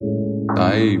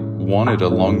I wanted a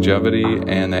longevity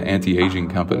and an anti-aging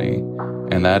company,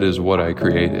 and that is what I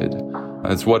created.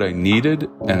 It's what I needed,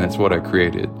 and it's what I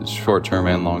created, short-term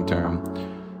and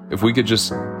long-term. If we could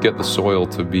just get the soil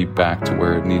to be back to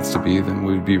where it needs to be, then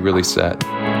we'd be really set.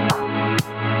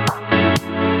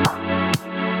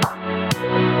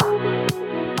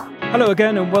 Hello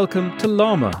again and welcome to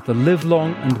Llama, the Live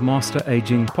Long and Master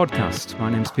Aging podcast.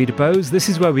 My name's Peter Bowes. This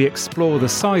is where we explore the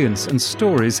science and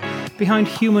stories behind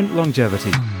human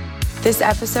longevity. This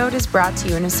episode is brought to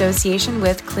you in association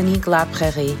with Clinique La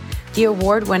Prairie, the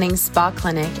award-winning spa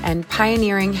clinic and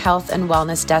pioneering health and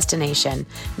wellness destination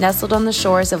nestled on the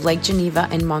shores of Lake Geneva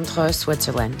in Montreux,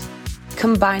 Switzerland.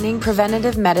 Combining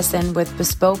preventative medicine with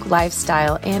bespoke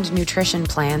lifestyle and nutrition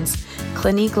plans,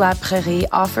 Clinique La Prairie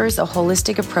offers a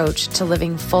holistic approach to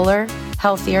living fuller,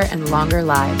 healthier, and longer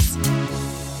lives.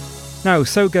 Now,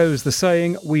 so goes the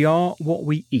saying, we are what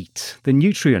we eat. The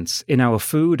nutrients in our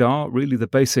food are really the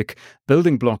basic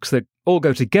building blocks that all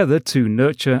go together to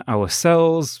nurture our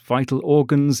cells, vital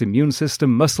organs, immune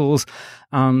system, muscles,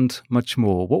 and much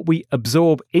more. What we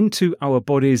absorb into our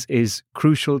bodies is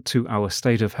crucial to our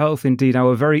state of health, indeed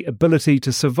our very ability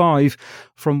to survive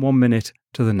from one minute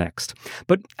to the next.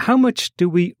 But how much do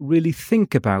we really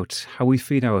think about how we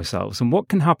feed ourselves, and what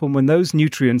can happen when those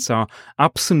nutrients are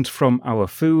absent from our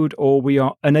food or we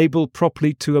are unable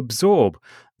properly to absorb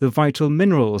the vital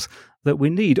minerals that we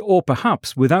need, or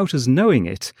perhaps without us knowing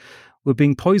it, we're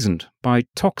being poisoned by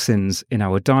toxins in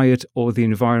our diet or the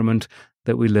environment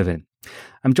that we live in.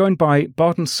 I'm joined by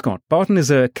Barton Scott. Barton is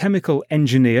a chemical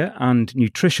engineer and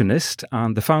nutritionist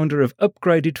and the founder of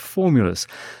Upgraded Formulas.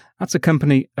 That's a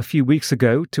company a few weeks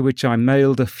ago to which I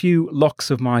mailed a few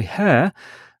locks of my hair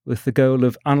with the goal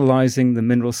of analysing the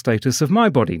mineral status of my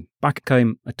body. Back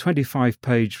came a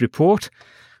 25-page report,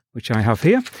 which I have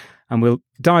here, and we'll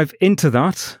dive into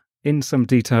that in some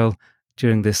detail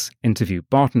during this interview.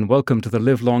 Barton, welcome to the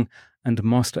Live Long and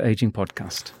Master Aging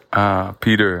podcast.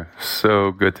 Peter,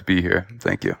 so good to be here.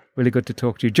 Thank you. Really good to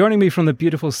talk to you. Joining me from the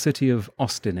beautiful city of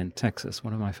Austin in Texas,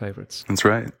 one of my favorites. That's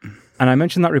right. And I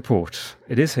mentioned that report.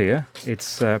 It is here.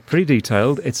 It's pretty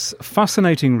detailed. It's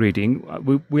fascinating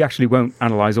reading. We actually won't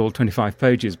analyse all 25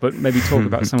 pages, but maybe talk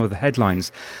about some of the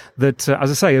headlines that,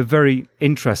 as I say, are very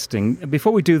interesting.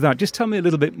 Before we do that, just tell me a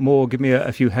little bit more, give me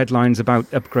a few headlines about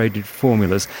Upgraded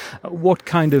Formulas. What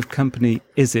kind of company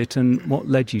is it and what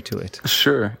led you to it?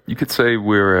 Sure. You could say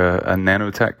we're a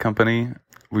nanotech company.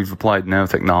 We've applied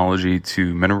nanotechnology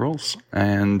to minerals,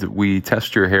 and we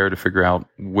test your hair to figure out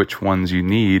which ones you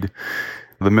need.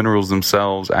 The minerals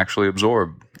themselves actually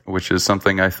absorb, which is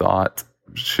something I thought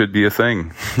should be a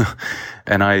thing.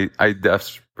 And I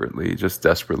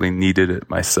desperately needed it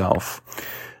myself.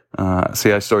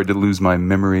 I started to lose my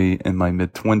memory in my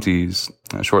mid-20s,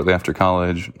 shortly after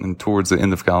college and towards the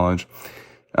end of college.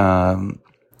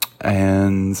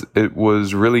 And it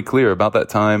was really clear about that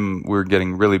time we were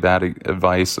getting really bad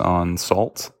advice on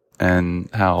salt and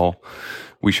how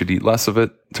we should eat less of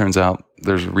it. Turns out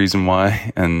there's a reason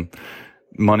why, and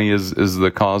money is the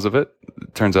cause of it.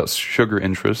 Turns out sugar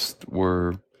interests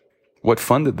were what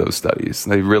funded those studies.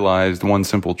 They realized one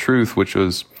simple truth, which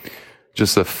was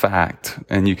just a fact,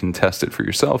 and you can test it for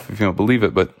yourself if you don't believe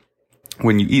it, but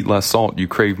when you eat less salt, you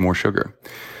crave more sugar.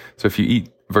 So if you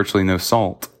eat virtually no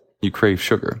salt, you crave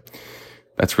sugar.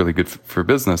 That's really good for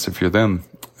business if you're them.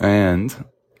 And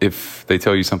if they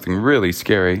tell you something really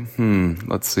scary,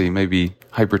 let's see, maybe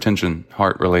hypertension,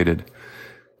 heart related.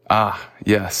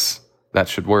 Yes, that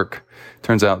should work.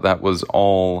 Turns out that was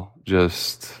all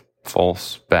just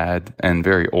false, bad, and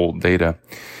very old data.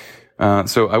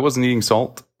 So I wasn't eating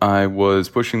salt. I was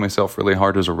pushing myself really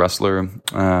hard as a wrestler,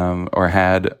 or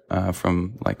had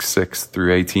from like 6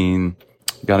 through 18.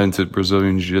 Got into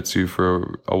Brazilian Jiu-Jitsu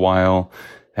for a while,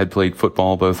 had played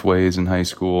football both ways in high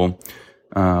school,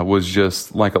 was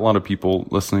just like a lot of people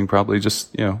listening, probably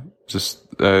just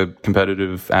a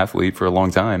competitive athlete for a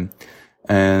long time.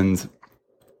 And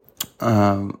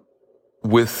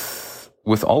with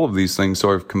all of these things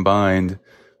sort of combined,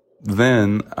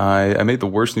 then I made the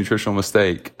worst nutritional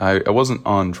mistake. I wasn't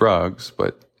on drugs,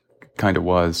 but kind of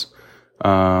was.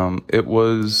 It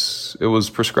was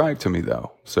prescribed to me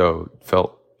though, so it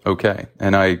felt okay.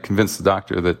 And I convinced the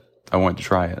doctor that I wanted to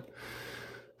try it.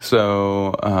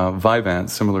 So, Vyvanse,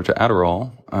 similar to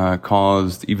Adderall,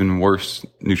 caused even worse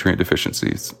nutrient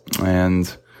deficiencies.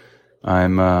 And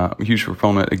I'm a huge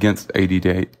proponent against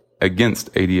ADHD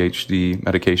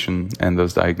medication and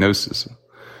those diagnoses.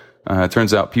 It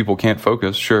turns out people can't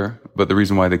focus, sure, but the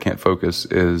reason why they can't focus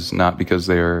is not because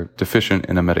they are deficient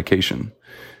in a medication.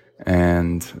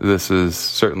 And this is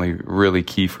certainly really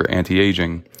key for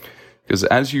anti-aging, Because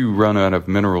as you run out of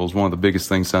minerals, one of the biggest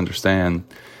things to understand,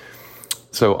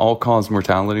 so all-cause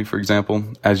mortality, for example,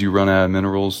 as you run out of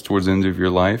minerals towards the end of your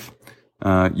life,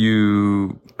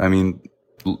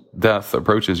 death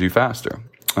approaches you faster.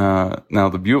 Now,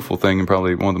 the beautiful thing, and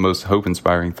probably one of the most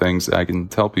hope-inspiring things that I can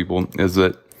tell people, is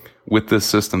that with this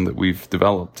system that we've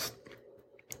developed,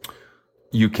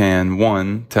 you can,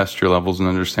 1, test your levels and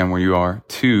understand where you are.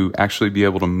 2, actually be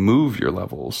able to move your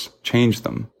levels, change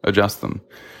them, adjust them,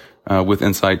 with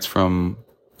insights from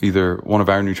either one of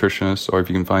our nutritionists, or if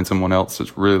you can find someone else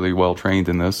that's really well trained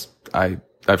in this.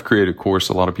 I've created a course.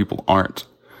 A lot of people aren't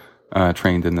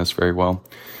trained in this very well.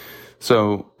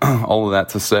 So all of that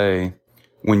to say,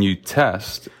 when you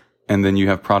test and then you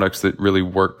have products that really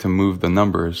work to move the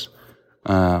numbers,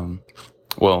 then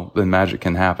magic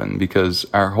can happen, because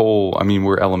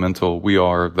we're elemental. We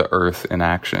are the earth in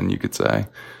action, you could say.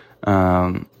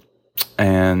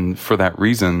 And for that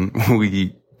reason,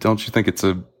 don't you think it's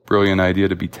a brilliant idea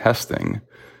to be testing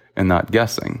and not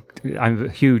guessing? I'm a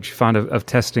huge fan of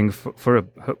testing for a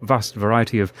vast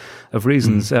variety of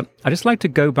reasons. I'd just like to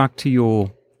go back to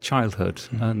your childhood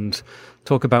and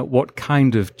talk about what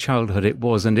kind of childhood it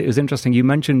was. And it was interesting, you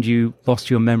mentioned you lost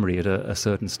your memory at a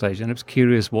certain stage, and I was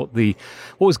curious what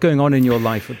was going on in your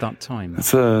life at that time.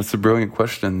 It's a brilliant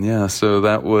question. Yeah, so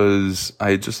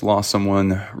I had just lost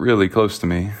someone really close to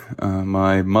me,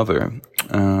 my mother,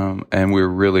 and we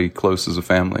were really close as a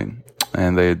family,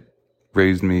 and they had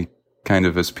raised me kind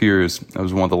of as peers. I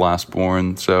was one of the last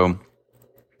born, so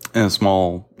in a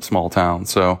small town.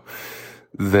 So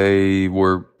they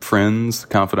were friends,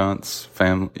 confidants,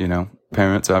 family,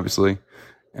 parents, obviously,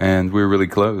 and we were really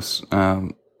close.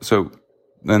 Then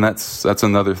that's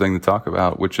another thing to talk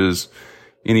about, which is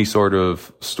any sort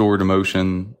of stored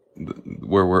emotion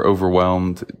where we're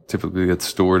overwhelmed typically gets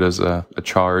stored as a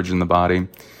charge in the body.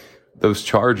 Those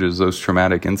charges, those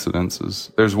traumatic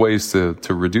incidences, there's ways to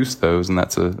reduce those, and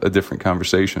that's a different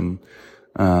conversation.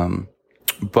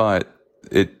 But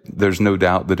there's no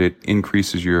doubt that it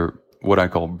increases your, what I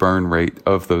call, burn rate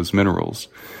of those minerals.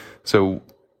 So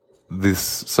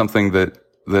something that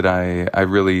I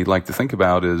really like to think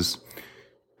about is,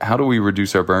 how do we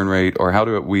reduce our burn rate, or how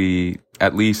do we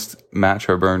at least match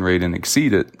our burn rate and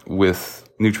exceed it with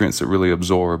nutrients that really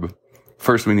absorb?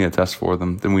 First, we need to test for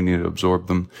them. Then we need to absorb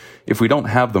them. If we don't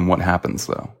have them, what happens,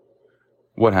 though?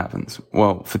 What happens?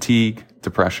 Well, fatigue,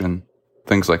 depression,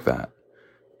 things like that.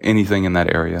 Anything in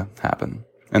that area happen.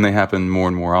 And they happen more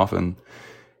and more often.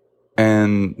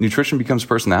 And nutrition becomes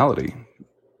personality,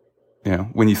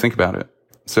 when you think about it.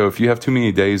 So if you have too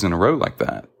many days in a row like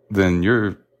that, then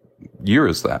your year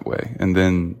is that way. And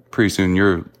then pretty soon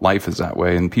your life is that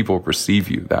way. And people perceive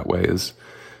you that way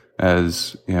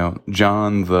as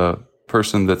John, the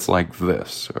person that's like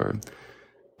this, or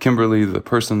Kimberly, the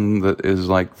person that is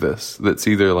like this, that's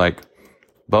either like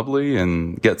bubbly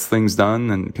and gets things done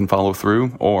and can follow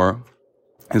through, or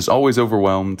is always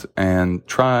overwhelmed and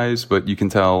tries, but you can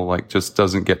tell just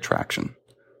doesn't get traction.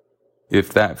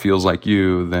 If that feels like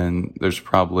you, then there's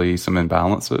probably some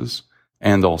imbalances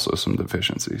and also some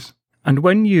deficiencies. And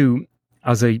when you,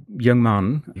 as a young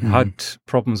man, had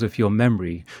problems with your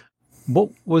memory, what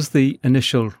was the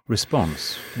initial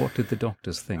response? What did the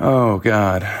doctors think? Oh,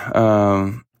 God.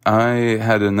 I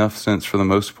had enough sense for the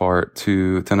most part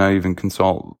to not even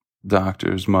consult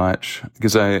doctors much,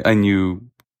 because I knew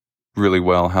really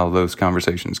well how those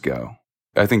conversations go.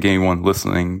 I think anyone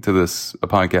listening to a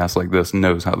podcast like this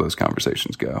knows how those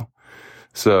conversations go.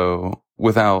 So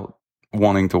without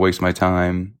wanting to waste my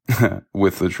time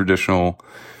with the traditional,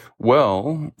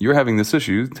 well, you're having this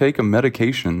issue, take a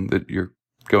medication that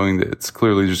it's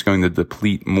clearly just going to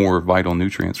deplete more vital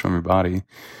nutrients from your body.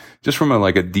 Just from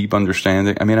a deep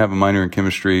understanding. I have a minor in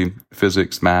chemistry,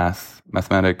 physics,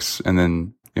 mathematics, and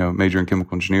then, major in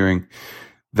chemical engineering.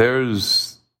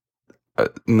 There's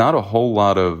not a whole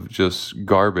lot of just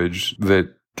garbage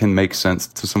that can make sense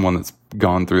to someone that's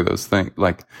gone through those things.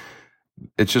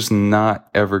 It's just not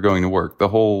ever going to work. The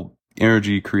whole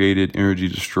energy created, energy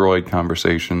destroyed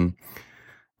conversation,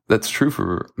 that's true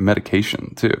for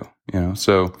medication too,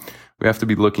 So we have to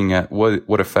be looking at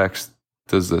what effects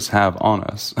does this have on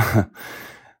us.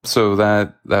 So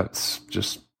that's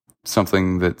just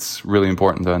something that's really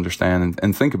important to understand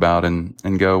and think about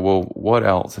and go, well, what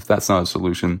else if that's not a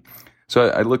solution? So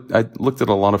I looked at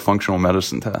a lot of functional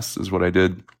medicine tests is what I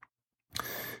did.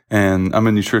 And I'm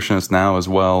a nutritionist now as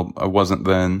well. I wasn't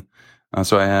then.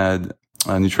 So I had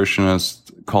a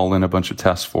nutritionist call in a bunch of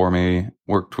tests for me,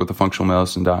 worked with a functional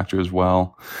medicine doctor as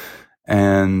well.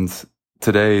 And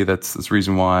today, that's the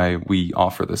reason why we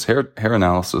offer this hair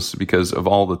analysis, because of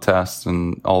all the tests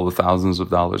and all the thousands of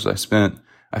dollars I spent,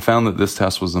 I found that this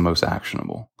test was the most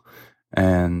actionable.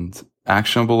 And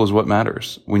actionable is what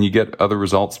matters. When you get other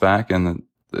results back and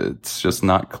it's just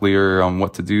not clear on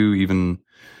what to do, even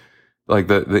like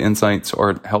the insights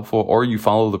aren't helpful, or you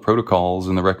follow the protocols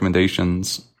and the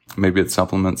recommendations, maybe it's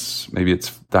supplements, maybe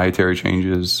it's dietary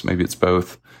changes, maybe it's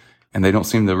both, and they don't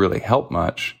seem to really help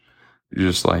much. You're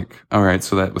just like, all right,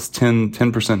 so that was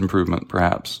 10% improvement,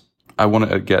 perhaps. I want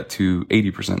to get to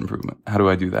 80% improvement. How do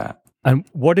I do that? And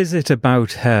what is it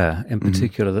about hair in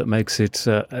particular that makes it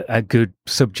a good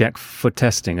subject for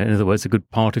testing? In other words, a good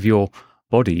part of your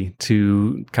body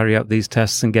to carry out these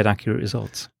tests and get accurate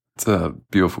results? It's a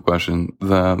beautiful question.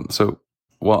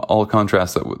 I'll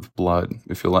contrast that with blood,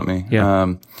 if you'll let me.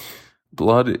 Yeah.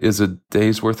 Blood is a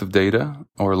day's worth of data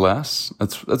or less.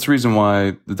 That's the reason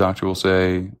why the doctor will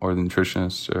say, or the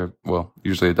nutritionist, or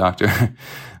usually a doctor,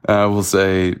 will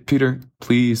say, Peter,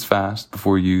 please fast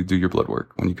before you do your blood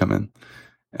work when you come in.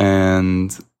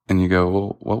 And you go,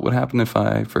 well, what would happen if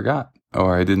I forgot,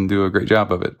 or I didn't do a great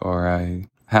job of it, or I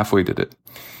halfway did it?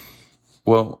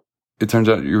 Well, it turns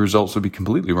out your results would be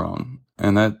completely wrong.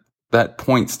 And that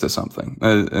points to something.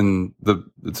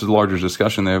 It's a larger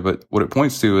discussion there, but what it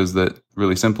points to is that,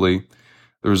 really simply,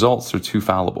 the results are too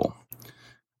fallible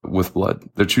with blood.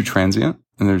 They're too transient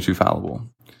and they're too fallible.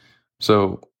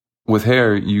 So with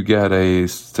hair, you get a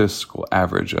statistical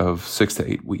average of 6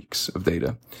 to 8 weeks of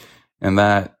data. And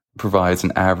that provides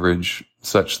an average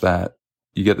such that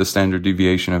you get the standard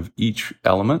deviation of each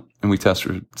element. And we test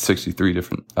for 63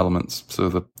 different elements. So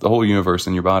the whole universe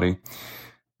in your body.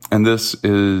 And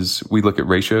we look at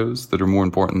ratios that are more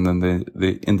important than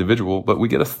the individual, but we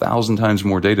get 1,000 times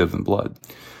more data than blood.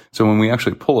 So when we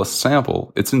actually pull a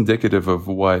sample, it's indicative of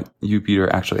what you,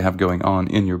 Peter, actually have going on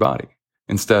in your body,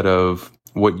 instead of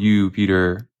what you,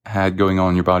 Peter, had going on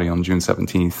in your body on June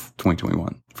 17th,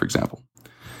 2021, for example.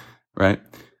 Right?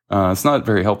 It's not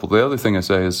very helpful. The other thing I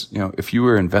say is, if you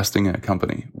were investing in a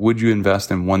company, would you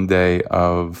invest in one day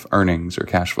of earnings or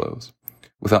cash flows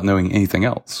without knowing anything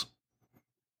else?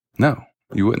 No,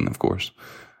 you wouldn't, of course.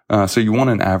 So you want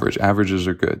an average. Averages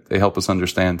are good. They help us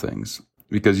understand things,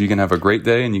 because you can have a great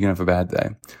day and you can have a bad day.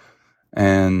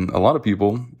 And a lot of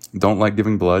people don't like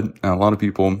giving blood. And a lot of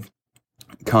people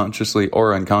consciously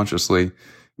or unconsciously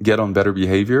get on better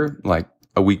behavior like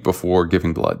a week before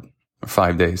giving blood, or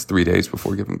 5 days, 3 days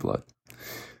before giving blood.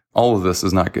 All of this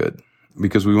is not good,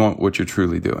 because we want what you're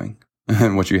truly doing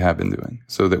and what you have been doing,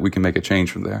 so that we can make a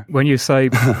change from there. When you say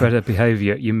better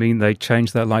behavior, you mean they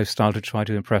change their lifestyle to try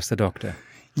to impress the doctor?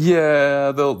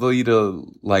 Yeah, they'll eat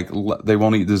they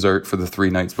won't eat dessert for the 3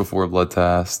 nights before a blood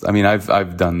test. I mean,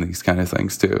 I've done these kind of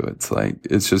things too.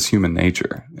 It's just human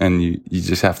nature, and you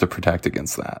just have to protect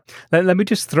against that. Let me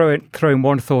just throw in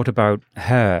one thought about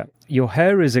hair. Your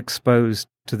hair is exposed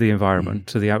to the environment,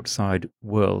 to the outside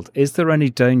world. Is there any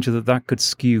danger that could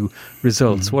skew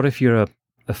results? What if you're a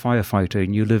firefighter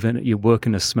and you work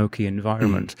in a smoky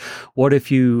environment? What if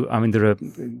there are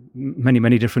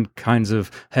many different kinds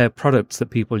of hair products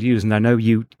that people use, and I know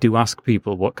you do ask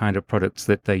people what kind of products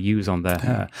that they use on their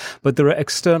hair, but there are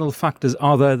external factors,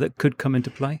 are there, that could come into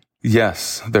play?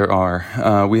 Yes, there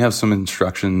are. We have some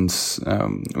instructions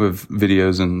with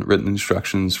videos and written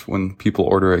instructions. When people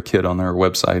order a kit on our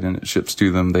website and it ships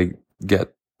to them, they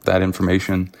get that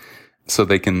information, so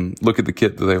they can look at the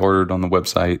kit that they ordered on the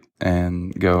website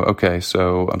and go, okay,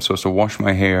 so I'm supposed to wash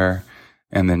my hair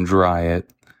and then dry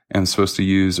it. And I'm supposed to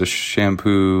use a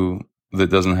shampoo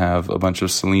that doesn't have a bunch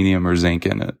of selenium or zinc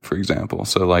in it, for example.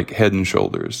 So like Head and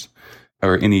Shoulders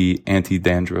or any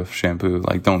anti-dandruff shampoo,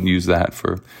 like don't use that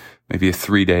for maybe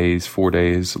 3 days, 4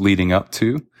 days leading up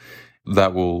to.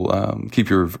 That will keep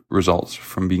your results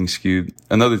from being skewed.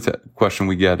 Another question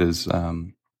we get is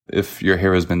if your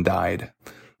hair has been dyed.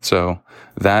 So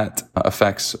that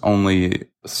affects only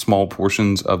small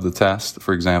portions of the test.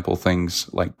 For example,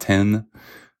 things like tin,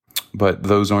 but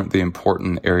those aren't the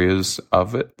important areas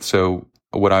of it. So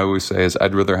what I always say is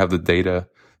I'd rather have the data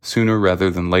sooner rather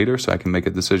than later, so I can make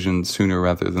a decision sooner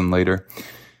rather than later.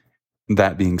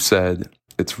 That being said,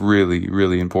 it's really,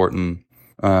 really important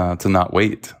to not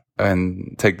wait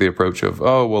and take the approach of,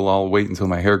 I'll wait until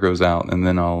my hair grows out and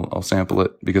then I'll sample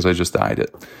it because I just dyed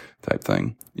it type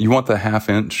thing. You want the 1/2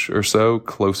 inch or so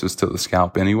closest to the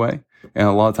scalp anyway. And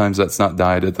a lot of times that's not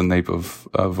dyed at the nape of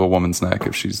a woman's neck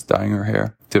if she's dyeing her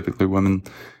hair. Typically women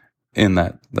in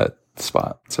that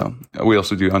spot. So we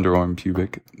also do underarm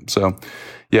pubic. So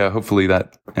yeah, hopefully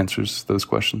that answers those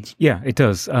questions. Yeah, it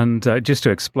does. And just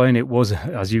to explain, it was,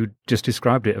 as you just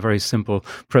described it, a very simple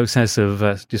process of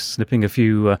just snipping a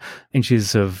few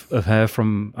inches of hair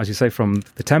from, as you say, from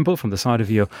the temple, from the side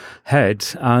of your head,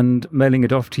 and mailing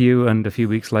it off to you. And a few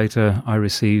weeks later, I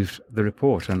received the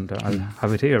report. And I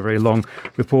have it here, a very long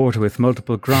report with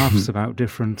multiple graphs about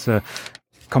different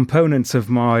components of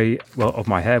my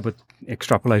hair, but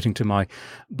extrapolating to my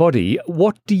body.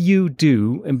 What do you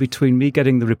do in between me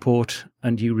getting the report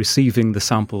and you receiving the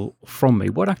sample from me?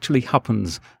 What actually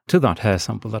happens to that hair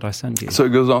sample that I send you? So it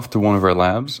goes off to one of our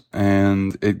labs,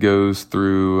 and it goes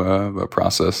through a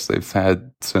process they've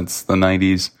had since the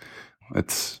 90s.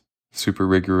 It's super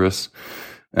rigorous,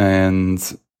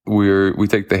 and we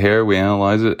take the hair, we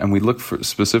analyze it, and we look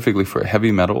specifically for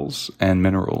heavy metals and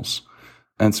minerals.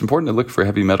 And it's important to look for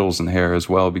heavy metals in hair as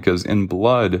well, because in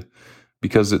blood,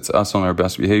 because it's us on our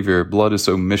best behavior, blood is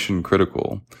so mission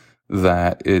critical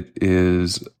that it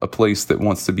is a place that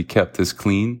wants to be kept as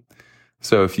clean.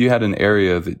 So if you had an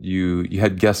area that you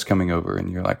had guests coming over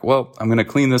and you're like, well, I'm going to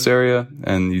clean this area,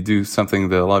 and you do something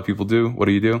that a lot of people do, what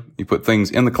do? You put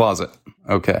things in the closet.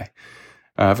 Okay.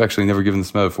 I've actually never given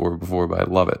this metaphor before, but I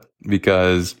love it,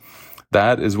 because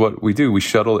that is what we do. We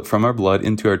shuttle it from our blood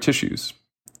into our tissues.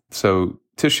 So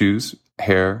tissues,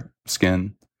 hair,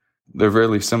 skin, they're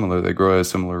very similar. They grow at a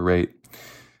similar rate.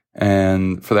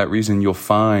 And for that reason, you'll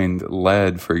find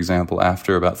lead, for example,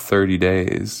 after about 30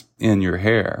 days in your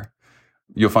hair.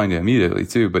 You'll find it immediately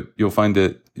too, but you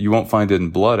won't find it in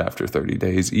blood after 30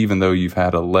 days, even though you've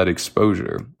had a lead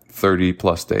exposure 30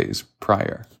 plus days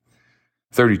prior.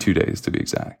 32 days to be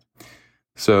exact.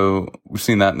 So we've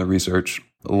seen that in the research.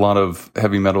 A lot of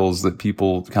heavy metals that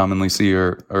people commonly see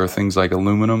are things like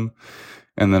aluminum,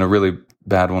 and then a really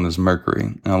bad one is mercury.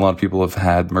 And a lot of people have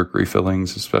had mercury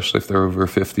fillings, especially if they're over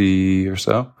 50 or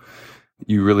so.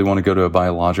 You really want to go to a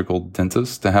biological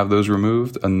dentist to have those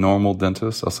removed. A normal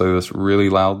dentist, I'll say this really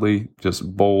loudly,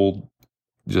 just bold,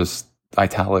 just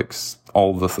italics,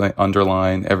 all the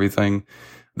underline, everything,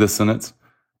 this sentence.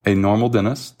 A normal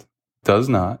dentist does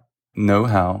not know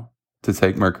how to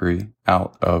take mercury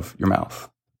out of your mouth.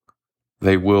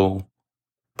 They will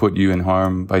put you in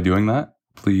harm by doing that.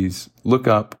 Please look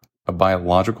up a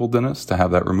biological dentist to have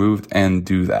that removed and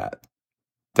do that.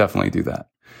 Definitely do that.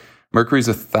 Mercury is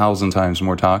 1,000 times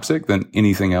more toxic than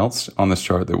anything else on this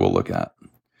chart that we'll look at.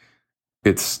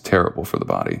 It's terrible for the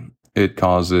body. It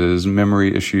causes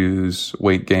memory issues,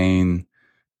 weight gain,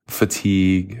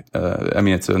 fatigue.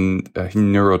 It's a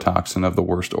neurotoxin of the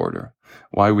worst order.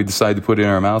 Why we decide to put it in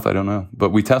our mouth, I don't know.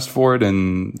 But we test for it,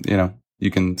 and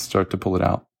you can start to pull it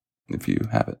out if you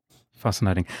have it.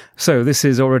 Fascinating. So this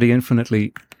is already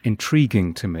infinitely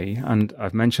intriguing to me, and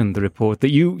I've mentioned the report that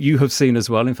you have seen as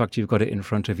well. In fact, you've got it in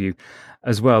front of you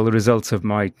as well, the results of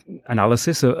my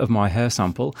analysis of my hair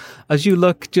sample. As you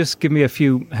look, just give me a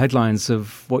few headlines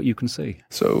of what you can see.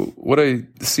 So what I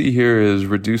see here is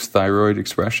reduced thyroid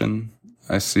expression.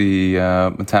 I see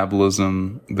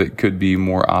metabolism that could be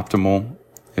more optimal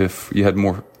if you had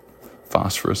more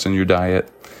phosphorus in your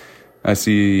diet. I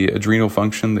see adrenal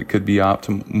function that could be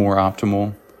more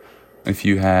optimal if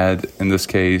you had, in this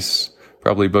case,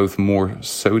 probably both more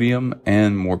sodium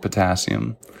and more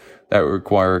potassium. That would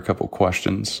require a couple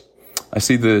questions. I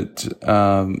see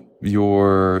that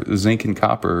your zinc and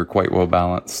copper are quite well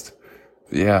balanced.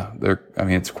 Yeah,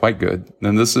 it's quite good.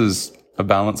 And this is a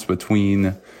balance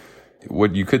between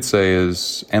what you could say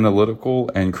is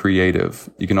analytical and creative.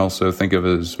 You can also think of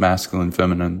it as masculine,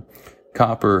 feminine.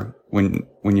 Copper, when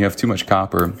you have too much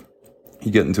copper,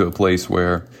 you get into a place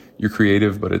where you're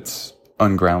creative, but it's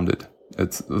ungrounded.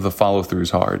 The follow through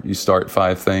is hard. You start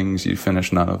 5 things, you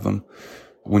finish none of them.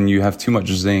 When you have too much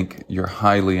zinc, you're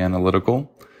highly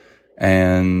analytical,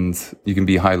 and you can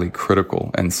be highly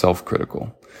critical and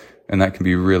self-critical. And that can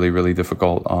be really, really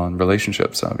difficult on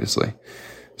relationships, obviously.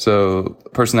 So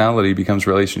personality becomes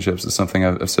relationships is something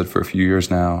I've said for a few years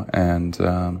now, and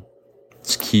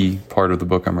it's a key part of the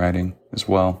book I'm writing as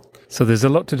well. So there's a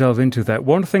lot to delve into there.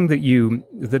 One thing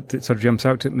that sort of jumps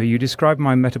out at me, you describe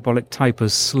my metabolic type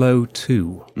as slow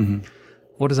 2. Mm-hmm.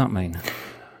 What does that mean?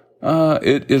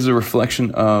 It is a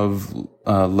reflection of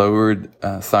lowered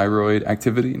thyroid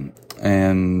activity,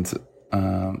 and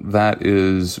that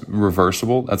is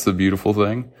reversible. That's the beautiful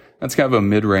thing. That's kind of a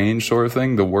mid-range sort of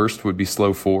thing. The worst would be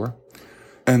slow 4.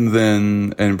 And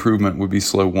then an improvement would be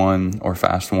slow 1 or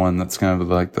fast 1. That's kind of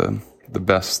like the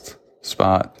best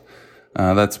spot.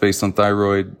 That's based on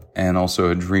thyroid and also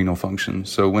adrenal function.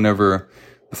 So whenever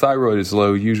the thyroid is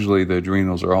low, usually the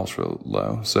adrenals are also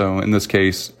low. So in this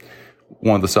case,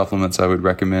 one of the supplements I would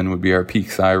recommend would be our Peak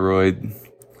Thyroid,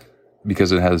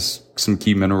 because it has some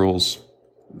key minerals,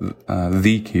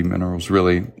 the key minerals,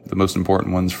 really, the most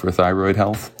important ones for thyroid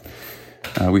health.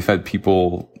 We've had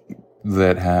people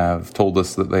that have told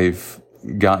us that they've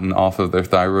gotten off of their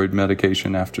thyroid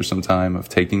medication after some time of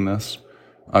taking this.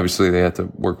 Obviously, they had to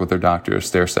work with their doctor to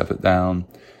stair-step it down.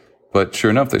 But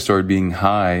sure enough, they started being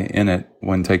high in it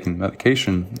when taking the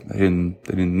medication. They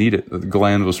didn't need it. The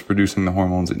gland was producing the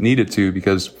hormones it needed to,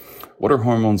 because what are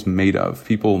hormones made of?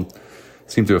 People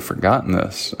seem to have forgotten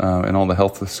this in all the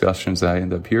health discussions that I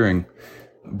end up hearing.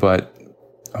 But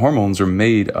hormones are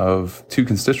made of two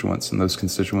constituents, and those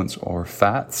constituents are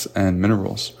fats and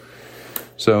minerals.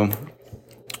 So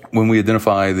when we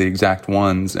identify the exact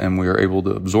ones and we are able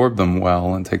to absorb them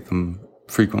well and take them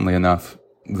frequently enough,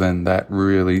 then that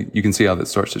really, you can see how that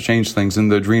starts to change things. And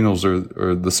the adrenals are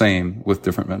the same with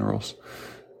different minerals.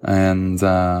 And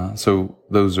so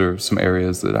those are some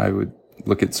areas that I would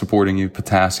look at supporting you.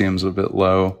 Potassium's a bit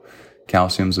low,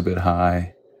 calcium's a bit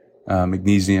high,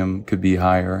 magnesium could be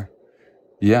higher.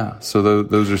 Yeah, so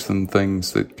those are some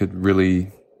things that could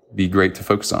really be great to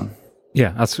focus on.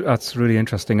 Yeah, that's really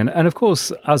interesting. And of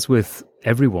course, as with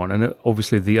everyone, and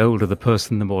obviously the older the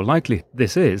person, the more likely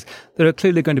this is, there are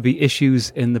clearly going to be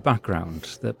issues in the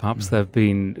background, that perhaps there have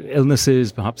been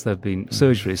illnesses, perhaps there have been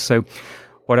surgeries. So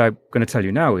what I'm going to tell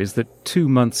you now is that 2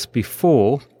 months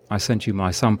before I sent you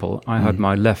my sample, I had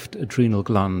my left adrenal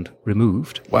gland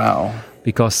removed. Wow.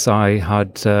 Because I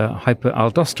had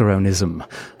hyperaldosteronism.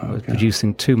 I was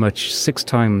producing too much, 6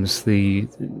 times the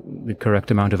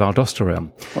correct amount of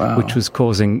aldosterone, which was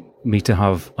causing me to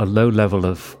have a low level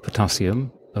of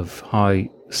potassium, of high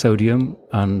sodium,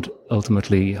 and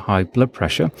ultimately high blood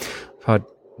pressure. I've had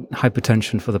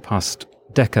hypertension for the past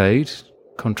decade,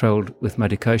 controlled with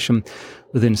medication.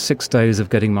 Within 6 days of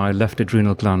getting my left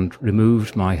adrenal gland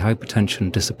removed, my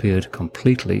hypertension disappeared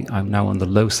completely. I'm now on the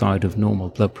low side of normal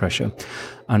blood pressure,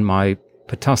 and my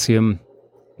potassium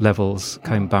levels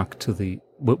came back to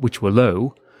which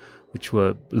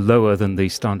were lower than the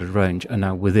standard range, and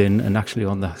now within and actually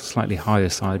on the slightly higher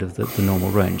side of the normal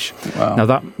range. Wow. Now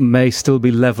that may still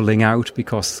be leveling out,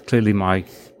 because clearly my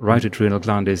right adrenal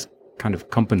gland is kind of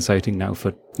compensating now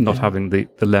for not having the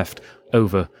left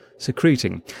over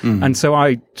secreting. And so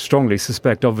I strongly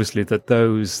suspect, obviously,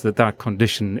 that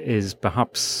condition is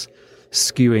perhaps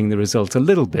skewing the results a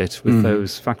little bit with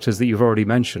those factors that you've already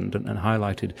mentioned and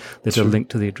highlighted that are linked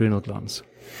to the adrenal glands.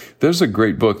 There's a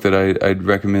great book that I'd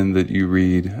recommend that you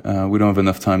read. We don't have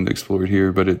enough time to explore it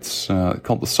here, but it's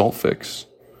called The Salt Fix.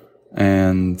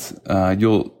 And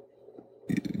you'll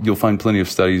find plenty of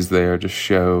studies there to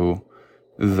show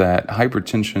that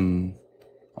hypertension,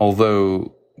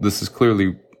 although this is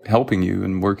clearly helping you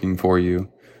and working for you,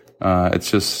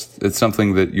 it's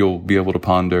something that you'll be able to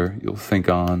ponder, you'll think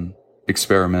on,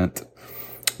 experiment.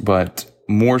 But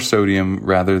more sodium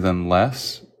rather than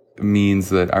less means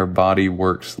that our body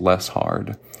works less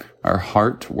hard. Our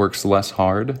heart works less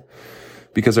hard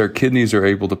because our kidneys are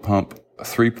able to pump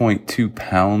 3.2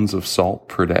 pounds of salt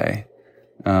per day.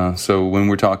 So when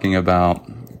we're talking about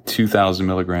 2,000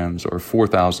 milligrams or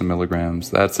 4,000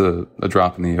 milligrams, that's a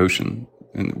drop in the ocean.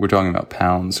 And we're talking about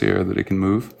pounds here that it can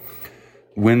move.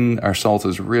 When our salt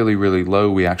is really, really low,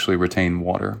 we actually retain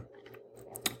water.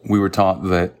 We were taught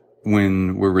that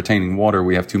when we're retaining water,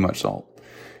 we have too much salt.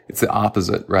 It's the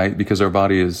opposite, right? Because our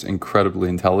body is incredibly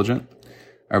intelligent.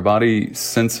 Our body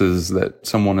senses that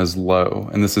someone is low,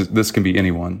 and this can be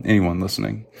anyone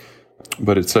listening.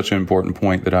 But it's such an important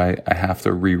point that I have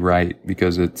to rewrite,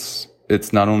 because it's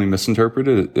not only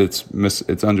misinterpreted,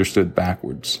 it's understood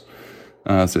backwards.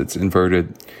 So it's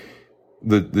inverted.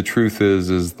 The truth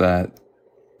is that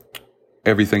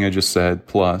everything I just said,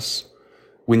 plus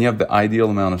when you have the ideal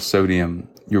amount of sodium,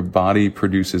 your body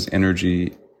produces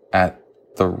energy at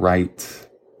the right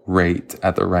rate,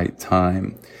 at the right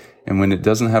time. And when it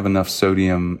doesn't have enough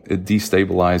sodium, it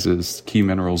destabilizes key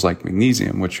minerals like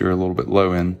magnesium, which you're a little bit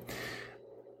low in.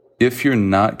 If you're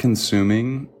not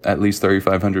consuming at least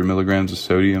 3,500 milligrams of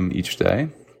sodium each day,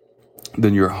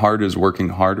 then your heart is working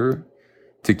harder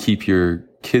to keep your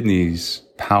kidneys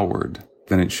powered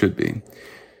than it should be.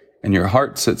 And your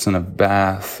heart sits in a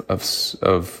bath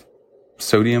of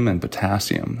sodium and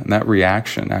potassium. And that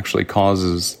reaction actually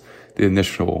causes the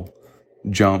initial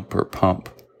jump or pump.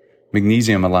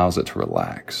 Magnesium allows it to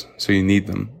relax. So you need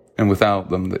them. And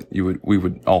without them, we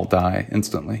would all die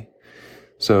instantly.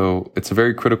 So it's a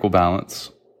very critical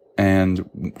balance.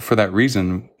 And for that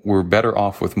reason, we're better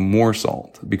off with more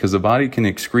salt, because the body can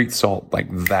excrete salt like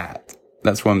that.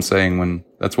 That's what I'm saying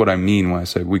that's what I mean when I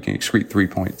say we can excrete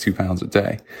 3.2 pounds a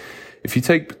day. If you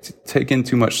take in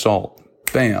too much salt,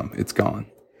 bam, it's gone.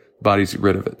 Body's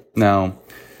rid of it. Now,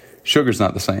 sugar's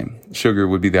not the same. Sugar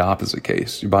would be the opposite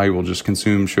case. Your body will just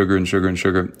consume sugar and sugar and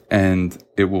sugar, and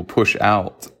it will push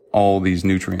out all these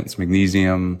nutrients,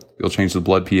 magnesium, it'll change the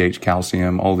blood pH,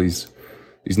 calcium, all these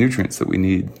nutrients that we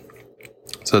need.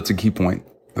 So that's a key point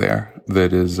there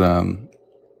that is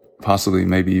possibly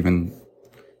maybe even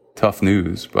tough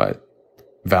news, but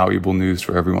valuable news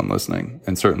for everyone listening,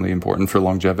 and certainly important for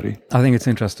longevity. I think it's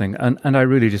interesting, and I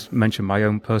really just mentioned my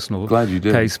own personal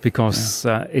case because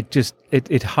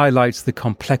it highlights the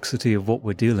complexity of what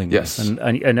we're dealing with.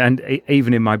 And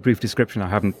even in my brief description, I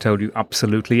haven't told you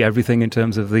absolutely everything in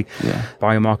terms of the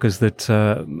biomarkers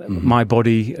that my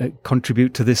body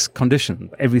contribute to this condition.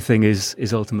 Everything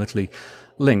is ultimately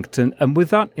linked, and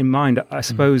with that in mind, I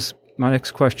suppose. My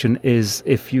next question is,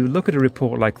 if you look at a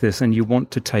report like this and you want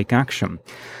to take action,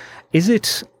 is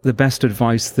it the best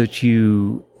advice that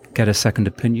you get a second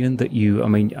opinion,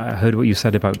 I heard what you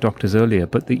said about doctors earlier,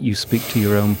 but that you speak to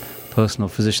your own personal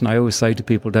physician? I always say to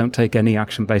people, don't take any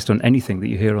action based on anything that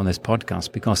you hear on this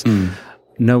podcast, because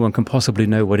no one can possibly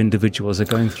know what individuals are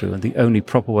going through. And the only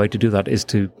proper way to do that is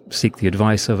to seek the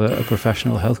advice of a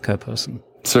professional healthcare person.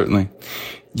 Certainly.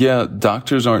 Yeah,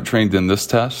 doctors aren't trained in this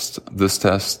test. This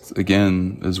test,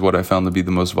 again, is what I found to be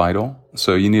the most vital.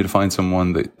 So you need to find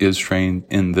someone that is trained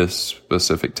in this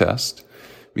specific test.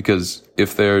 Because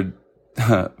if they're,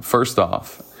 first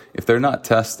off, if they're not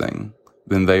testing,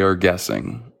 then they are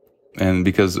guessing. And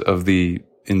because of the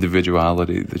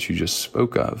individuality that you just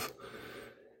spoke of,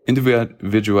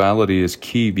 individuality is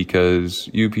key, because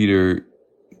you, Peter,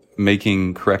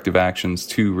 making corrective actions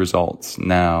to results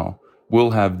now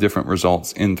will have different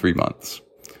results in 3 months.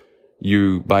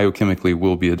 You biochemically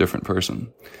will be a different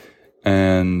person.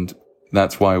 And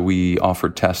that's why we offer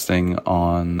testing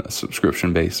on a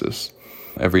subscription basis.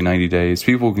 Every 90 days,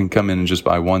 people can come in and just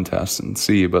buy one test and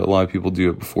see, but a lot of people do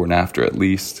it before and after at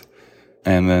least.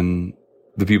 And then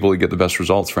the people that get the best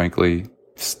results, frankly,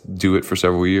 do it for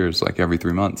several years, like every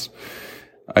 3 months.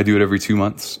 I do it every 2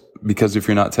 months, because if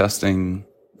you're not testing,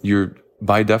 you're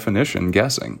by definition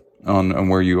guessing on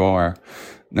where you are.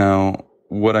 Now,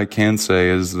 what I can say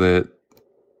is that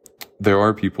there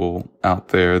are people out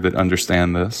there that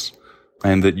understand this,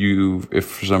 and that if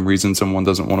for some reason someone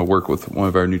doesn't want to work with one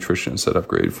of our nutritionists at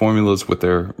Upgraded Formulas with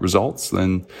their results,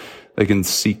 then they can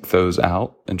seek those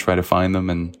out and try to find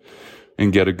them and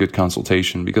get a good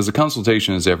consultation, because the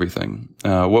consultation is everything.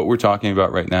 What we're talking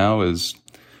about right now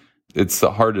it's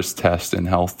the hardest test in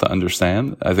health to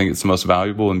understand. I think it's the most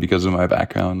valuable, and because of my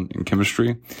background in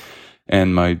chemistry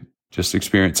and my just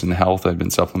experience in health, I've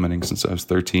been supplementing since I was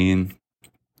 13.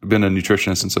 I've been a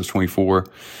nutritionist since I was 24.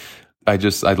 I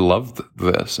loved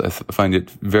this. I find it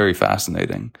very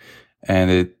fascinating,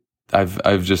 and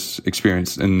I've just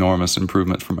experienced enormous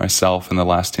improvement for myself in the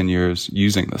last 10 years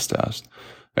using this test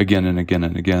again and again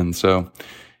and again. So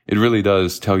it really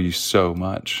does tell you so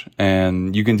much,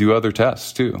 and you can do other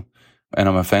tests too. And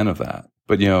I'm a fan of that.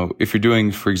 But, if you're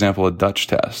doing, for example, a Dutch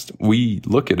test, we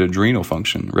look at adrenal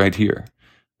function right here.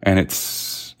 And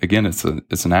it's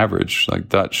an average. Like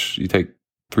Dutch, you take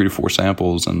 3 to 4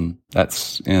 samples, and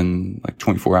that's in like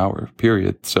 24-hour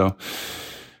period. So,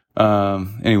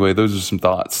 anyway, those are some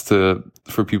thoughts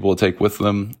for people to take with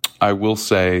them. I will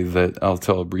say that I'll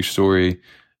tell a brief story.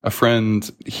 A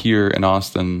friend here in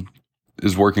Austin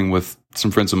is working with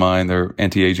some friends of mine. They're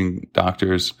anti-aging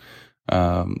doctors.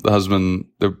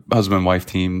 The husband-wife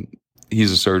team,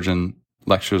 he's a surgeon,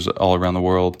 lectures all around the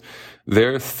world.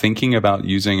 They're thinking about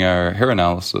using our hair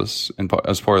analysis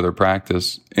as part of their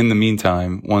practice. In the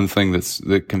meantime, one thing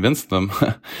that convinced them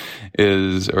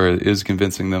is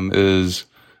convincing them is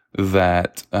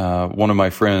that one of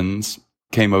my friends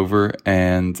came over,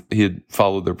 and he had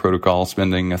followed their protocol,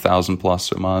 spending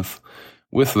 $1,000+ a month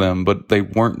with them, but they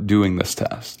weren't doing this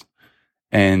test.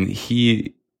 And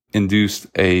he induced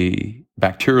a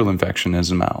bacterial infection in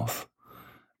his mouth.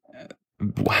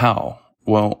 How?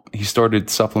 Well, he started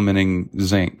supplementing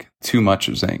zinc, too much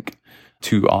of zinc,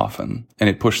 too often, and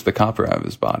it pushed the copper out of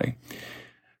his body.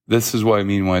 This is what I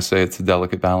mean when I say it's a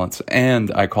delicate balance.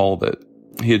 And I called it.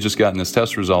 He had just gotten his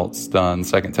test results done,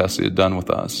 second test he had done with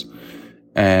us.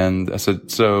 And I said,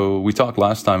 so we talked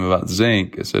last time about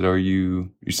zinc. I said, are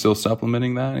you still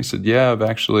supplementing that? And he said, yeah, I've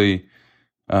actually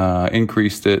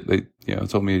increased it. They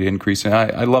told me to increase it.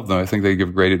 I love them. I think they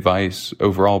give great advice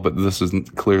overall, but this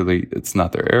isn't clearly, it's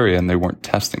not their area, and they weren't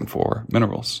testing for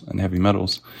minerals and heavy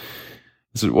metals.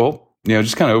 I said, well,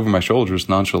 just kind of over my shoulders,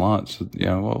 nonchalant. I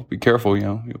said, well, be careful,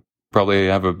 you'll probably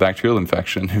have a bacterial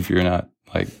infection if you're not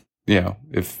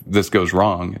if this goes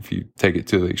wrong, if you take it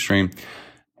to the extreme.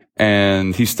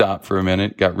 And he stopped for a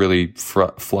minute, got really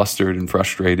flustered and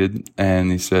frustrated.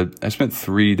 And he said, I spent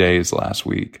 3 days last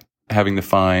week having to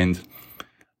find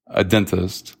a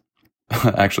dentist,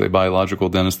 actually a biological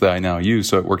dentist that I now use.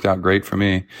 So it worked out great for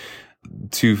me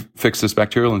to fix this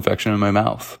bacterial infection in my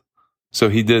mouth. So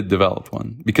he did develop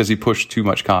one because he pushed too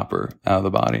much copper out of the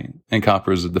body. And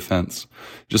copper is a defense,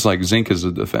 just like zinc is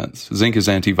a defense. Zinc is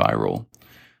antiviral.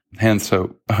 Hand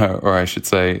soap, or I should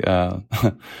say,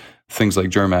 things like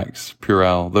Germ-X,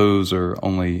 Purell, those are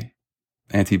only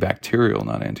antibacterial,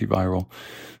 not antiviral.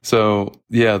 So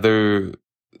yeah,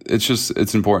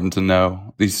 it's important to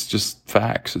know these just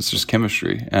facts. It's just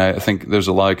chemistry. And I think there's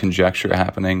a lot of conjecture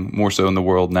happening more so in the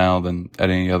world now than at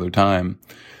any other time.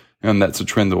 And that's a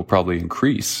trend that will probably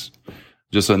increase.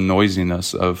 Just a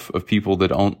noisiness of people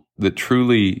that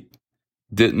truly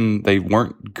they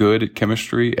weren't good at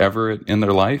chemistry ever in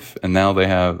their life. And now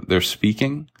they're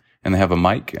speaking and they have a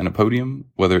mic and a podium,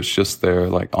 whether it's just their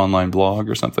like online blog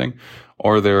or something,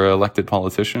 or they're an elected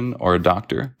politician or a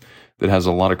doctor that has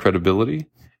a lot of credibility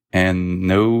and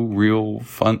no real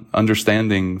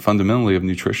understanding fundamentally of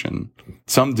nutrition.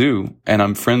 Some do. And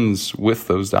I'm friends with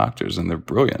those doctors and they're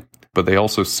brilliant, but they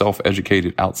also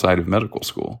self-educated outside of medical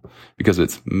school because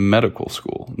it's medical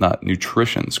school, not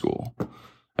nutrition school.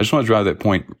 I just want to drive that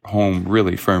point home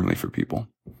really firmly for people.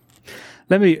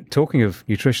 Talking of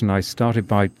nutrition, I started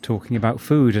by talking about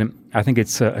food, and I think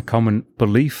it's a common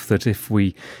belief that if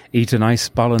we eat a nice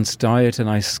balanced diet, a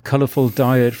nice colourful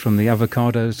diet from the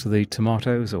avocados to the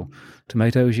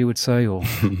tomatoes, you would say, or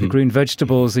the green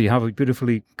vegetables, that you have a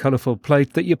beautifully colourful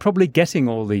plate, that you're probably getting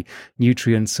all the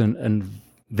nutrients and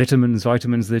vitamins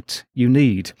that you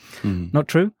need. Not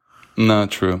true?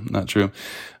 Not true.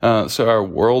 So our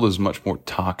world is much more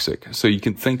toxic. So you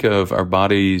can think of our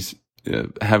bodies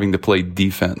having to play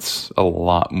defense a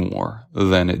lot more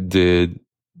than it did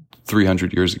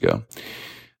 300 years ago.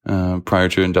 Prior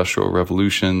to Industrial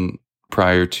Revolution,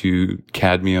 prior to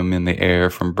cadmium in the air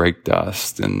from brake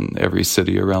dust in every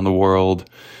city around the world,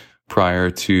 prior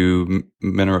to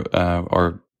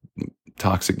or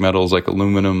toxic metals like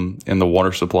aluminum in the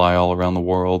water supply all around the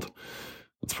world.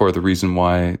 That's part of the reason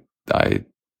why I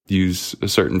use a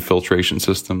certain filtration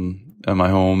system in my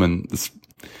home. And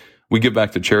we give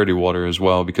back to charity water as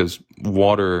well, because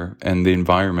water and the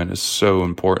environment is so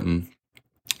important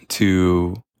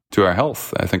to our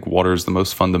health. I think water is the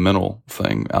most fundamental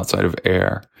thing outside of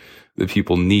air that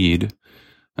people need.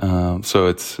 So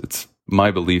it's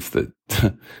my belief that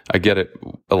I get it.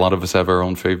 A lot of us have our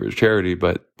own favorite charity,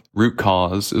 but root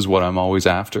cause is what I'm always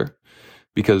after,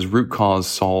 because root cause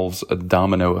solves a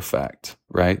domino effect,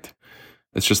 right?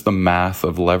 It's just the math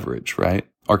of leverage, right?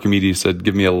 Archimedes said,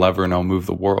 give me a lever and I'll move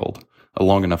the world, a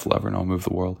long enough lever and I'll move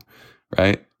the world,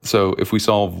 right? So if we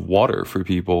solve water for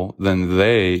people, then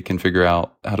they can figure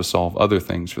out how to solve other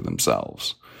things for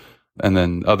themselves. And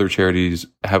then other charities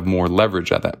have more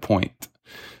leverage at that point.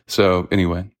 So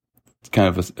anyway, it's kind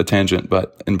of a tangent,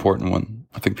 but important one.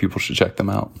 I think people should check them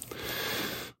out.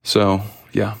 So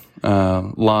yeah, a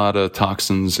lot of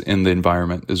toxins in the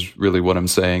environment is really what I'm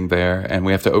saying there. And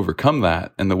we have to overcome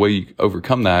that. And the way you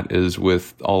overcome that is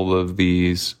with all of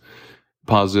these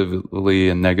positively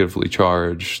and negatively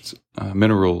charged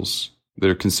minerals that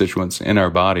are constituents in our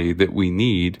body that we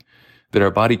need, that our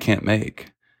body can't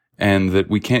make, and that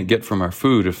we can't get from our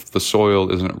food if the soil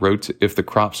if the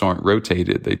crops aren't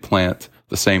rotated. They plant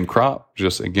the same crop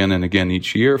just again and again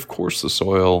each year. Of course, the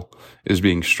soil is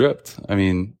being stripped. I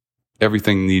mean,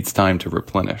 everything needs time to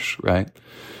replenish, right?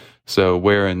 So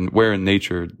where in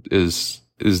nature is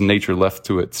nature left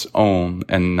to its own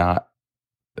and not,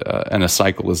 and a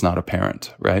cycle is not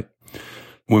apparent, right?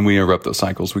 When we interrupt those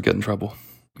cycles, we get in trouble.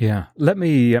 Yeah. Let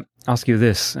me ask you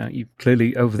this. You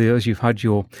clearly, over the years, you've had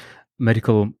your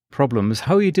medical problems.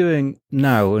 How are you doing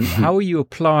now? And how are you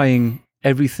applying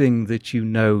everything that you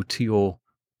know to your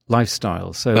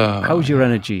lifestyle? So how's your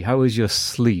energy? How is your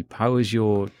sleep? How is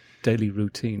your daily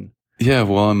routine? Yeah,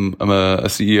 well, I'm a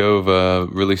CEO of a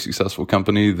really successful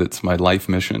company. That's my life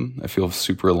mission. I feel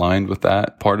super aligned with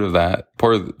that.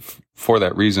 For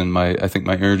that reason, I think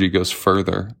my energy goes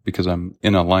further because I'm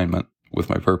in alignment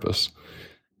with my purpose.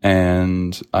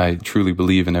 And I truly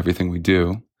believe in everything we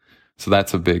do. So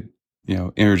that's a big,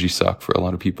 energy suck for a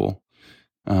lot of people.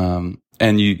 And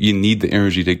you need the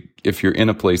energy if you're in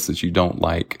a place that you don't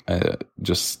like,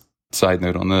 just side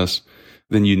note on this,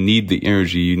 then you need the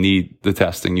energy, you need the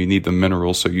testing, you need the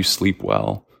minerals so you sleep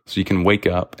well. So you can wake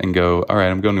up and go, all right,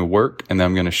 I'm going to work and then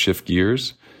I'm going to shift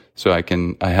gears. So I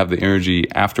have the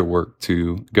energy after work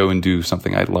to go and do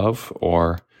something I love,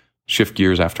 or shift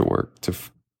gears after work to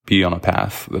be on a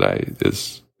path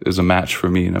that is a match for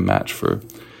me and a match for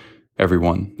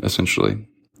everyone essentially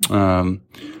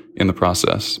in the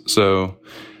process. So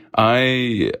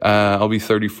I'll be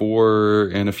 34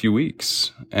 in a few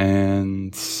weeks,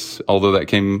 and although that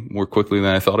came more quickly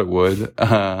than I thought it would,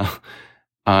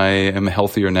 I am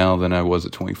healthier now than I was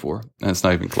at 24, and it's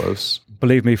not even close.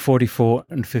 Believe me, 44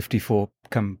 and 54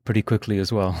 come pretty quickly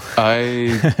as well. I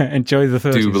enjoy the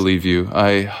 30s. do believe you.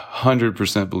 I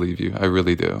 100% believe you. I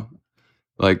really do.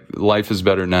 Like, life is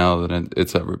better now than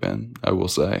it's ever been, I will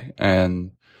say.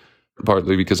 And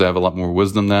partly because I have a lot more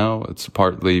wisdom now. It's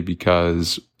partly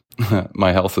because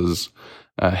my health is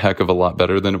a heck of a lot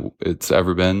better than it's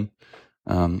ever been.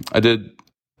 I did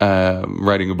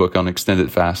writing a book on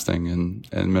extended fasting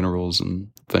and minerals and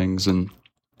things, and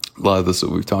a lot of this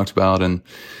that we've talked about, and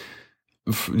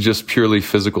just purely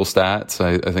physical stats.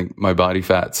 I think my body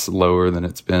fat's lower than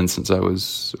it's been since I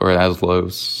was, or as low,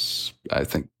 I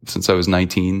think, since I was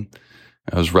 19.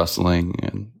 I was wrestling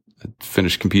and I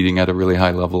finished competing at a really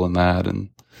high level in that, and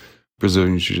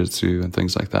Brazilian Jiu-Jitsu and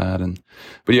things like that.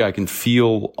 But yeah, I can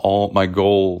feel my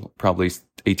goal probably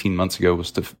 18 months ago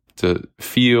was to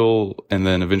feel and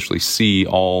then eventually see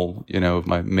all, of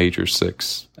my major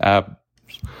 6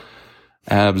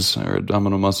 abs or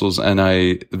abdominal muscles.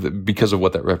 And because of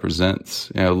what that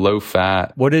represents, low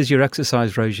fat. What is your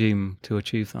exercise regime to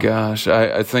achieve that? Gosh,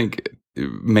 I think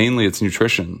mainly it's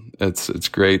nutrition. It's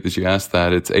great that you asked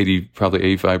that. It's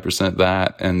probably 85%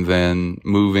 that, and then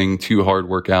moving 2 hard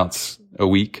workouts a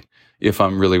week if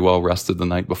I'm really well rested the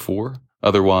night before.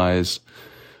 Otherwise,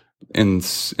 in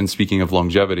speaking of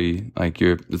longevity,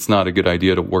 it's not a good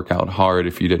idea to work out hard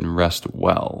if you didn't rest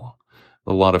well.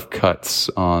 A lot of cuts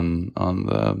on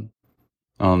the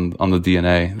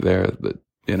DNA there that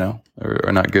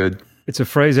are not good. It's a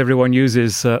phrase everyone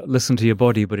uses, listen to your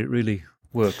body, but it really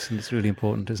works, and it's really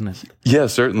important, isn't it? Yeah,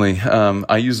 certainly.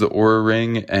 I use the Oura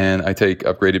Ring, and I take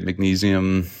upgraded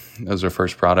magnesium as our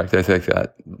first product. I take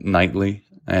that nightly,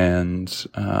 and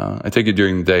I take it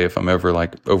during the day if I'm ever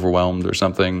overwhelmed or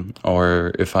something,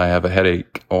 or if I have a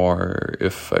headache, or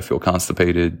if I feel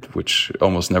constipated, which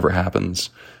almost never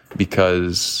happens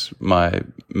because my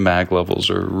mag levels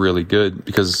are really good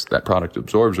because that product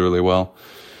absorbs really well.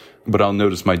 But I'll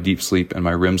notice my deep sleep and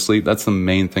my REM sleep. That's the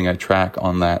main thing I track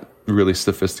on that really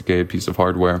sophisticated piece of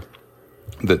hardware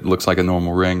that looks like a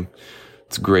normal ring.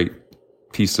 It's a great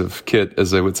piece of kit,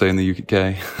 as they would say in the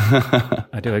UK.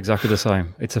 I do exactly the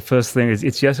same. It's the first thing.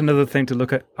 It's yet another thing to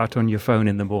look at on your phone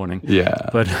in the morning. Yeah.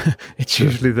 But it's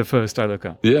usually the first I look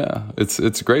at. Yeah.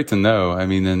 It's great to know. I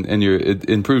mean, and it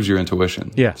improves your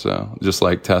intuition. Yeah. So just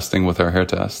like testing with our hair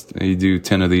test, you do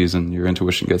 10 of these and your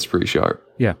intuition gets pretty sharp.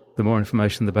 Yeah. The more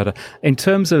information, the better. In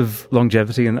terms of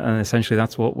longevity, and essentially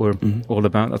that's what we're all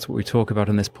about. That's what we talk about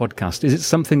in this podcast. Is it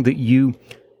something that you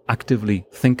actively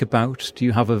think about? Do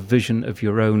you have a vision of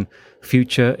your own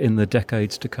future in the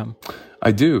decades to come?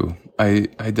 I do. I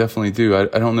definitely do.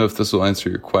 I don't know if this will answer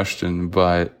your question,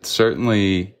 but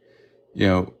certainly,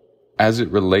 as it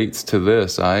relates to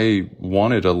this, I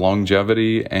wanted a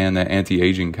longevity and an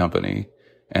anti-aging company,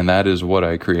 and that is what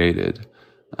I created.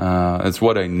 It's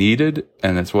what I needed,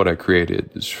 and it's what I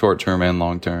created, short-term and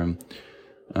long-term.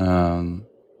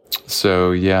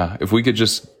 So yeah, if we could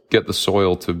just get the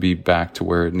soil to be back to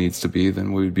where it needs to be,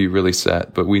 then we would be really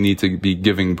set. But we need to be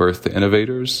giving birth to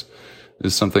innovators,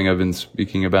 is something I've been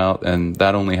speaking about. And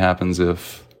that only happens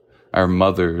if our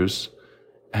mothers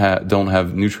don't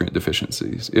have nutrient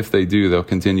deficiencies. If they do, they'll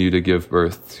continue to give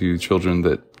birth to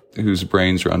children whose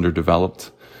brains are underdeveloped.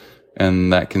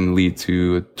 And that can lead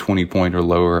to a 20-point or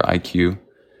lower IQ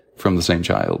from the same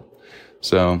child.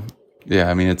 So yeah,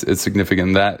 I mean, it's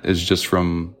significant. That is just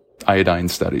from iodine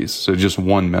studies. So just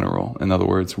one mineral, in other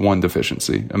words, one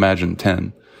deficiency. Imagine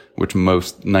 10, which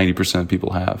 90% of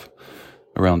people have,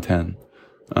 around 10.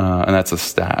 And that's a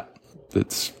stat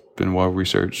that's been well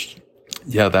researched.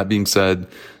 Yeah, that being said,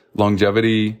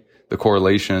 longevity, the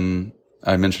correlation,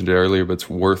 I mentioned it earlier, but it's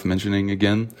worth mentioning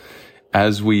again.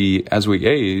 As we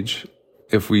age,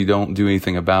 if we don't do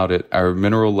anything about it, our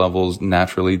mineral levels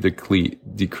naturally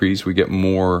decrease. We get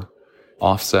more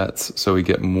offsets, so we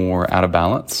get more out of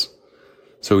balance.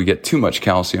 So we get too much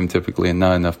calcium typically and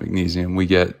not enough magnesium. We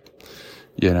get,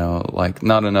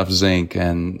 not enough zinc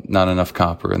and not enough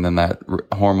copper, and then that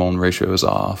hormone ratio is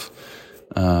off.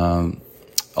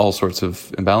 All sorts of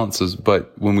imbalances.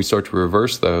 But when we start to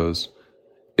reverse those,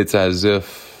 it's as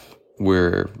if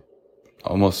we're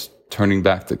almost turning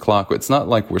back the clock. It's not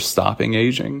like we're stopping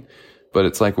aging, but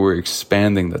it's like we're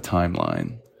expanding the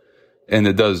timeline. And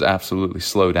it does absolutely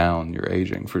slow down your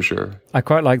aging, for sure. I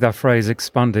quite like that phrase,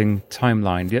 expanding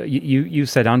timeline. You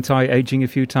said anti-aging a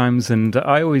few times, and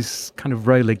I always kind of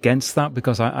rail against that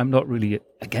because I'm not really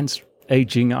against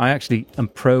aging. I actually am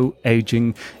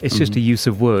pro-aging. It's just a use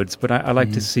of words, but I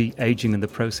like to see aging and the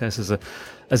process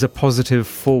as a positive,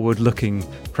 forward-looking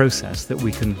process that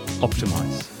we can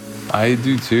optimize. I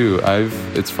do too.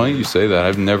 It's funny you say that.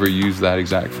 I've never used that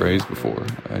exact phrase before.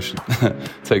 I should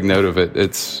take note of it.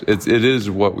 It is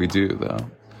what we do, though.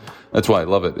 That's why I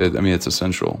love it. It's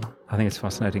essential. I think it's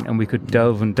fascinating, and we could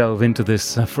delve into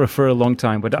this for a long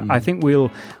time. But I think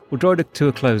we'll draw it to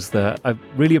a close there. I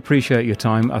really appreciate your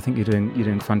time. I think you're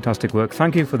doing fantastic work.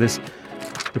 Thank you for this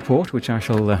report, which I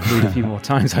shall read a few more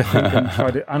times, I think, and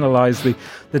try to analyse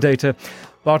the data.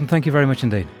 Barton, thank you very much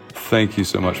indeed. Thank you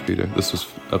so much, Peter. This was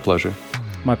a pleasure.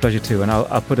 My pleasure too. And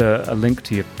I'll put a link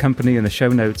to your company in the show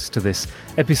notes to this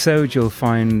episode. You'll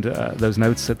find those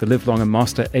notes at the Live Long and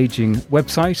Master Aging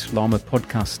website,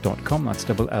 lamapodcast.com. That's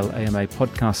LLAMA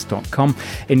podcast.com.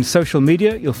 In social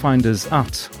media, you'll find us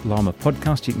at Lama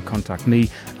Podcast. You can contact me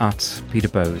at Peter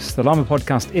Bowes. The Lama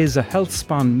Podcast is a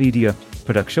HealthSpan Media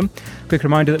production. Quick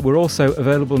reminder that we're also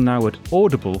available now at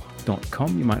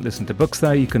audible.com. You might listen to books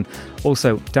there. You can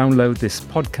also download this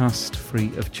podcast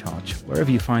free of charge.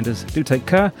 Wherever you find us, do take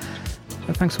care,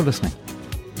 and thanks for listening.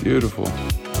 Beautiful.